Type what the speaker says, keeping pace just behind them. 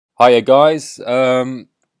Hiya guys, I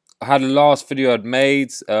had a last video I'd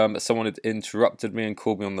made, someone had interrupted me and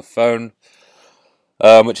called me on the phone,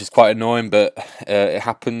 which is quite annoying, but it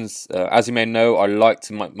happens. As you may know, I like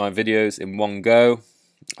to make my videos in one go,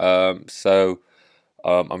 so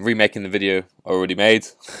I'm remaking the video I already made.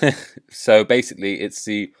 So basically it's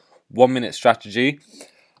the 1 minute strategy.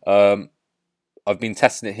 I've been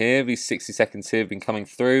testing it here, these 60 seconds here have been coming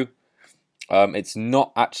through. It's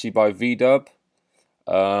not actually by VDub.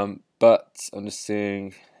 But I'm just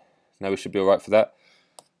seeing, no, we should be alright for that.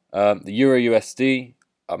 The Euro USD,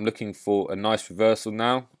 I'm looking for a nice reversal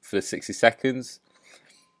now for the 60 seconds.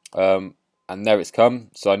 And there it's come.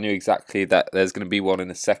 So I knew exactly that there's going to be one in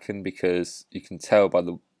a second because you can tell by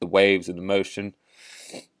the waves and the motion.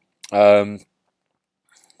 We're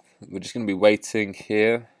just going to be waiting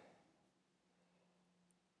here.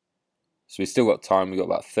 So we've still got time. We've got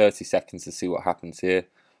about 30 seconds to see what happens here.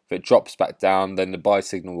 If it drops back down, then the buy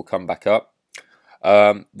signal will come back up.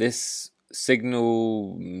 This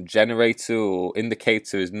signal generator or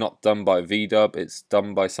indicator is not done by VDub. It's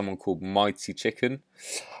done by someone called Mighty Chicken.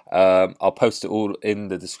 I'll post it all in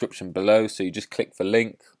the description below. So you just click the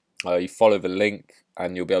link, you follow the link,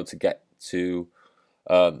 and you'll be able to get to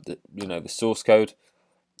the source code.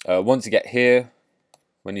 Once you get here,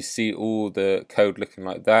 when you see all the code looking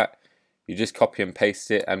like that, you just copy and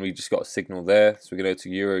paste it, and we just got a signal there. So we're going to go to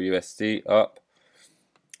Euro USD up,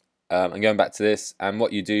 and going back to this. And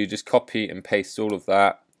what you do, you just copy and paste all of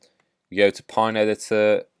that. You go to Pine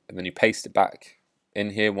Editor, and then you paste it back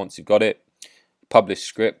in here. Once you've got it, publish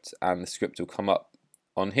script, and the script will come up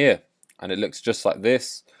on here, and it looks just like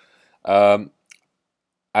this. And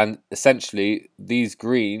essentially, these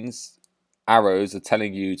greens arrows are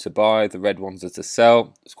telling you to buy. The red ones are to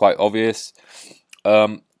sell. It's quite obvious.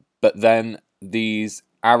 But then these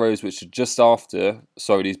arrows which are just after,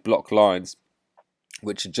 sorry, these block lines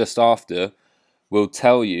which are just after will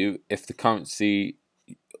tell you if the currency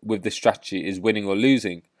with this strategy is winning or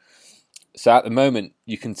losing. So at the moment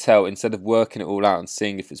you can tell, instead of working it all out and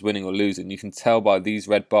seeing if it's winning or losing, you can tell by these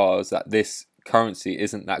red bars that this currency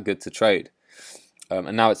isn't that good to trade.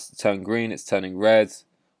 And now it's turned green, it's turning red.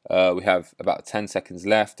 We have about 10 seconds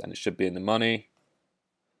left and it should be in the money.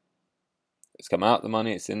 It's come out the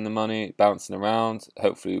money, it's in the money, bouncing around.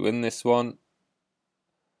 Hopefully we win this one.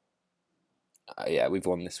 Yeah, we've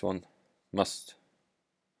won this one. Must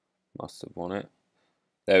have won it.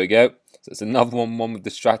 There we go. So it's another one with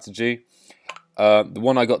the strategy. The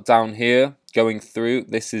one I got down here going through,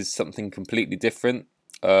 this is something completely different.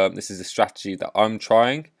 This is a strategy that I'm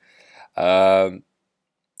trying. And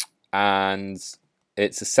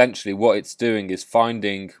it's essentially, what it's doing is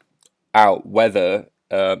finding out whether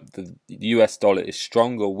the US dollar is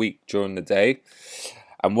strong or weak during the day.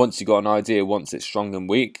 And once you've got an idea, once it's strong and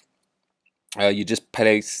weak, you just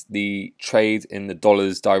place the trade in the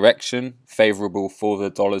dollar's direction, favorable for the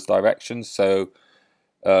dollar's direction. So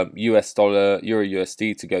US dollar, Euro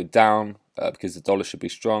USD to go down because the dollar should be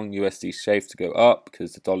strong. USD safe to go up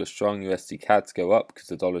because the dollar's strong. USD CAD to go up because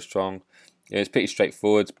the dollar's strong. Yeah, it's pretty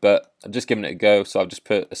straightforward, but I'm just giving it a go. So I've just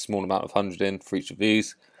put a small amount of 100 in for each of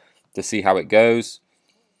these to see how it goes.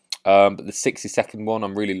 But the 60-second one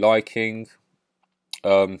I'm really liking.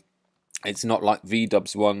 It's not like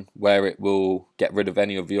VDub's one where it will get rid of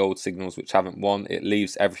any of the old signals which haven't won. It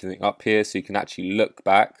leaves everything up here so you can actually look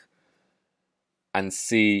back and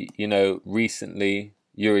see, recently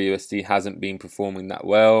Euro USD hasn't been performing that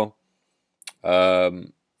well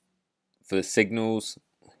for the signals.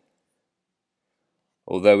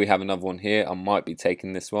 Although we have another one here, I might be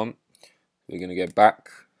taking this one. We're going to go back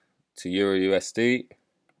to Euro USD.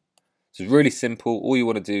 So it's really simple. All you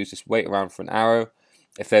want to do is just wait around for an arrow.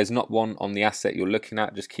 If there's not one on the asset you're looking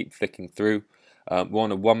at, just keep flicking through. We're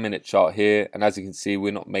on a 1 minute chart here, and as you can see,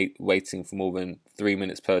 we're not waiting for more than 3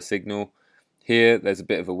 minutes per signal. Here, there's a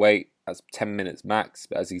bit of a wait. That's 10 minutes max,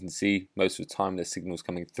 but as you can see, most of the time there's signals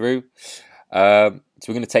coming through. So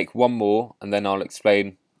we're going to take one more, and then I'll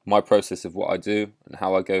explain my process of what I do and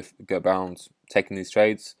how I go around taking these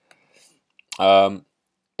trades.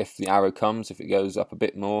 If the arrow comes, if it goes up a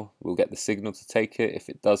bit more, we'll get the signal to take it. If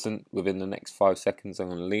it doesn't, within the next 5 seconds, I'm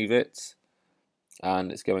going to leave it.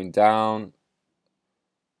 And it's going down.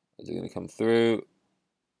 Is it going to come through?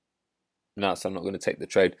 No, so I'm not going to take the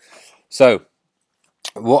trade. So,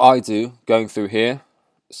 what I do going through here,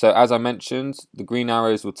 so as I mentioned, the green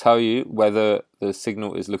arrows will tell you whether the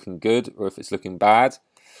signal is looking good or if it's looking bad.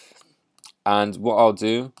 And what I'll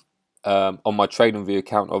do, on my TradingView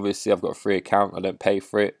account, obviously I've got a free account, I don't pay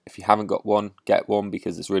for it. If you haven't got one, get one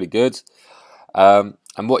because it's really good. And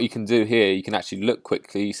what you can do here, you can actually look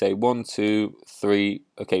quickly. You say 1, 2, 3,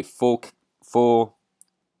 okay, four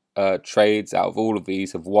trades out of all of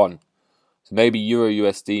these have won. So maybe Euro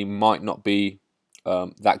USD might not be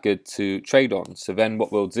that good to trade on. So then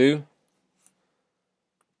what we'll do,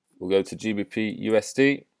 we'll go to GBP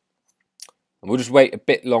USD, and we'll just wait a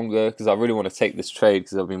bit longer because I really want to take this trade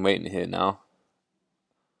because I've been waiting here now.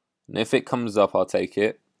 And if it comes up, I'll take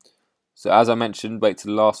it. So as I mentioned, wait to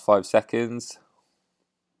the last 5 seconds.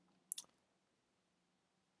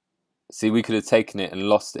 See, we could have taken it and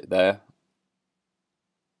lost it there.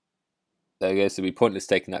 There you go, so it'd be pointless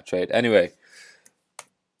taking that trade. Anyway,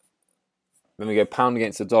 when we go pound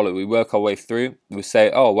against the dollar, we work our way through. We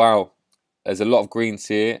say, oh wow, there's a lot of greens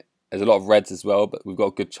here. There's a lot of reds as well, but we've got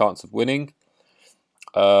a good chance of winning.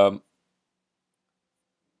 But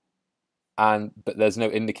there's no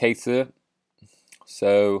indicator.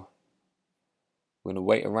 So we're going to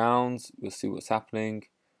wait around. We'll see what's happening.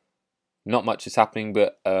 Not much is happening,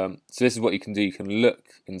 but so this is what you can do. You can look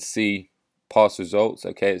and see past results.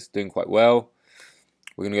 Okay, it's doing quite well.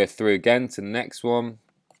 We're going to go through again to the next one.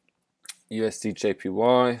 USD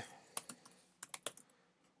JPY.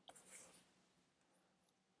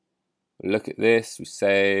 Look at this. We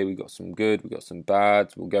say we got some good, we got some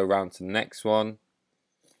bad. We'll go around to the next one.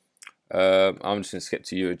 I'm just going to skip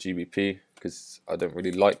to Euro GBP because I don't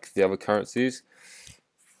really like the other currencies.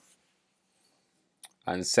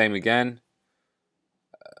 And same again.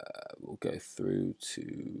 We'll go through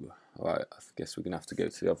to. Alright, I guess we're going to have to go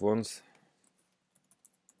to the other ones.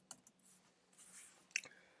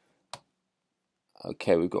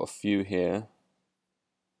 Okay, we've got a few here.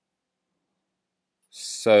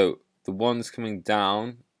 So the ones coming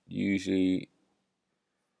down usually.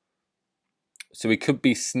 So we could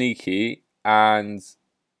be sneaky and.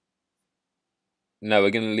 No,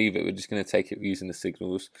 we're going to leave it. We're just going to take it using the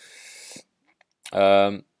signals.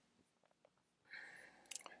 We're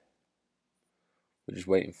just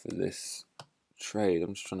waiting for this trade.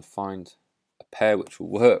 I'm just trying to find a pair which will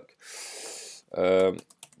work.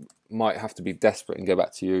 Might have to be desperate and go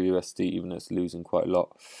back to Euro USD, even though it's losing quite a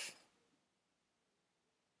lot.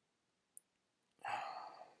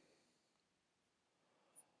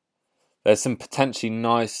 There's some potentially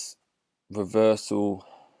nice reversal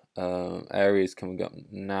areas coming up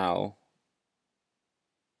now.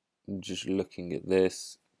 I'm just looking at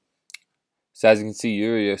this. So as you can see,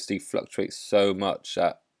 Euro USD fluctuates so much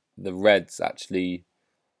that the reds actually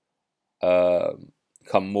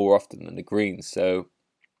come more often than the greens. So,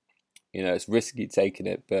 you know, it's risky taking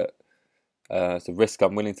it, but it's a risk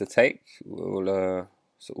I'm willing to take. So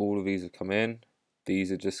all of these have come in.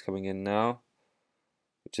 These are just coming in now,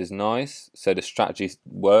 which is nice. So the strategy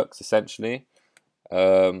works essentially.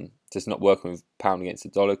 Just not working with pound against the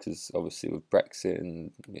dollar because obviously with Brexit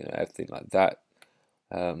and everything like that.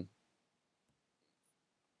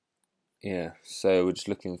 Yeah, so we're just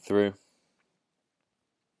looking through.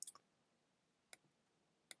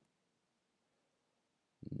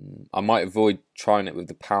 I might avoid trying it with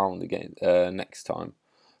the pound again next time,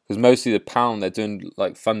 because mostly the pound they're doing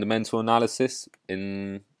like fundamental analysis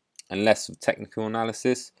and less of technical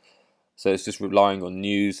analysis. So it's just relying on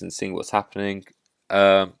news and seeing what's happening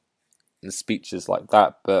and speeches like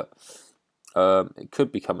that. But it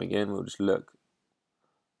could be coming in. We'll just look.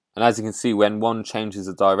 And as you can see, when one changes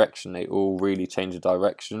the direction, they all really change the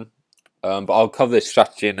direction. But I'll cover this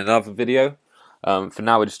strategy in another video. For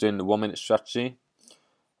now, we're just doing the 1 minute strategy,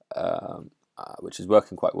 which is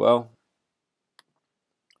working quite well.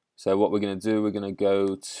 So what we're going to do, we're going to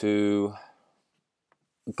go to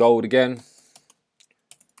gold again.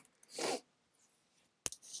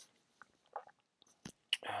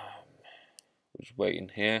 We're just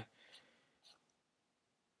waiting here.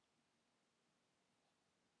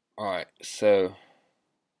 Alright, so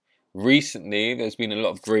recently there's been a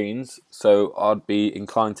lot of greens, so I'd be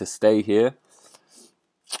inclined to stay here.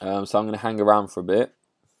 So I'm going to hang around for a bit,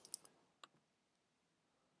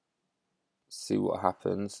 see what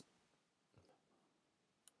happens.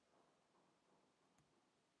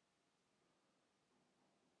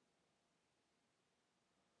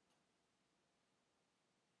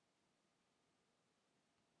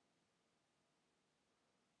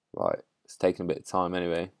 Right, it's taking a bit of time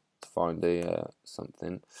anyway to find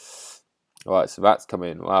something. Right, so that's come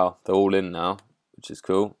in. Wow, they're all in now, which is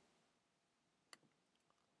cool.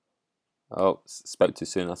 Oh, spoke too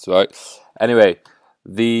soon. That's right. Anyway,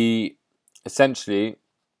 essentially,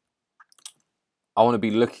 I want to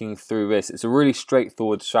be looking through this. It's a really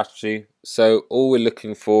straightforward strategy. So all we're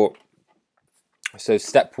looking for. So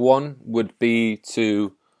step one would be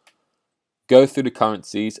to go through the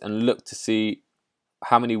currencies and look to see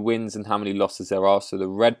how many wins and how many losses there are. So the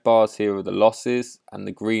red bars here are the losses and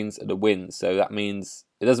the greens are the wins. So that means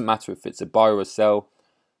it doesn't matter if it's a buy or a sell.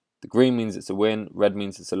 The green means it's a win, red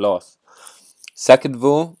means it's a loss. Second of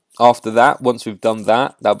all, after that, once we've done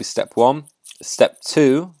that, that'll be step 1. Step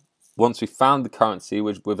 2, once we've found the currency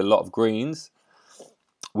with a lot of greens,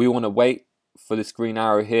 we want to wait for this green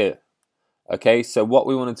arrow here. Okay, so what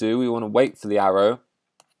we want to do, we want to wait for the arrow,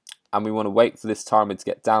 and we want to wait for this timer to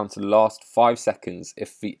get down to the last 5 seconds.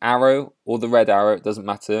 If the arrow or the red arrow, it doesn't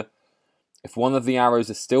matter, if one of the arrows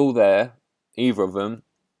is still there, either of them,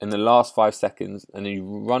 in the last 5 seconds, and then you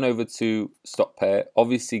run over to stop pair,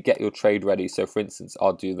 obviously get your trade ready. So for instance,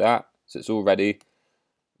 I'll do that, so it's all ready.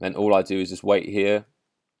 Then all I do is just wait here.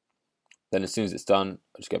 Then as soon as it's done,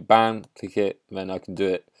 I just go bam, click it, and then I can do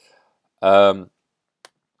it.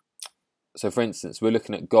 So for instance, we're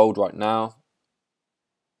looking at gold right now.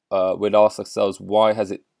 We'd ask ourselves, why has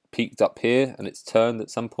it peaked up here and it's turned at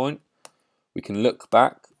some point? We can look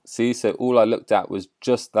back, see, so all I looked at was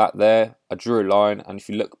just that there. I drew a line, and if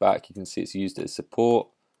you look back, you can see it's used it as support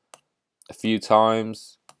a few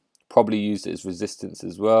times, probably used it as resistance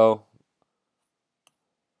as well.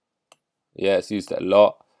 Yeah, it's used it a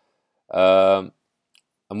lot.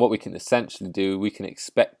 And what we can essentially do, we can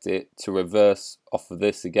expect it to reverse off of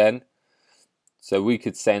this again. So we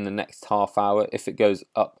could say in the next half hour, if it goes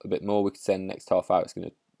up a bit more, we could say in the next half hour it's going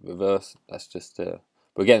to reverse. That's just,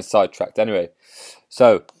 we're getting sidetracked anyway.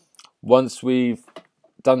 So once we've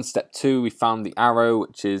done step 2, we found the arrow,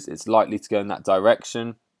 which is it's likely to go in that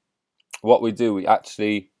direction. What we do, we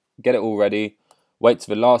actually get it all ready, wait to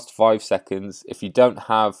the last 5 seconds. If you don't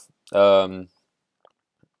have, if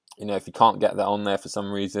you can't get that on there for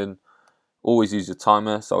some reason, always use your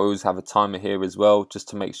timer. So I always have a timer here as well, just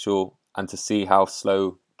to make sure and to see how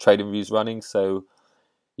slow TradingView's running. So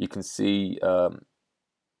you can see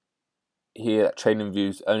here that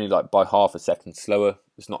TradingView's only like by half a second slower.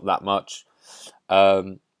 It's not that much.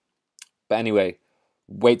 But anyway,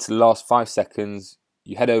 wait to the last 5 seconds.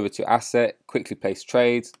 You head over to asset, quickly place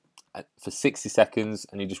trades for 60 seconds,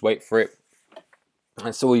 and you just wait for it.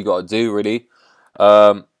 That's all you got to do, really.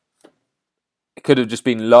 It could have just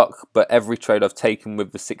been luck, but every trade I've taken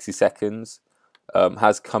with the 60 seconds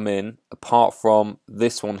has come in, apart from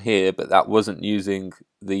this one here, but that wasn't using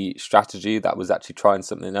the strategy. That was actually trying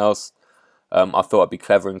something else. I thought I'd be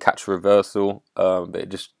clever and catch a reversal, but it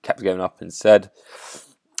just kept going up instead.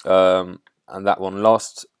 And that one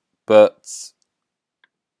lost. But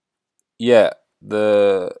yeah,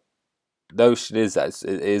 the notion is that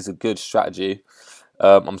it is a good strategy.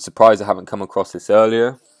 I'm surprised I haven't come across this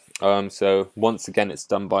earlier. So once again, it's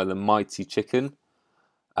done by the Mighty Chicken.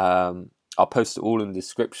 I'll post it all in the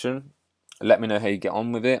description. Let me know how you get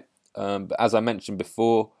on with it. But as I mentioned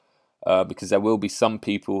before, because there will be some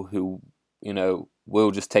people who,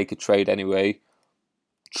 will just take a trade anyway,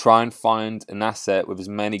 try and find an asset with as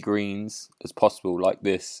many greens as possible like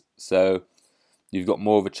this. So you've got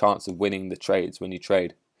more of a chance of winning the trades when you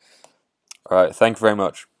trade. Alright, thank you very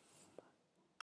much.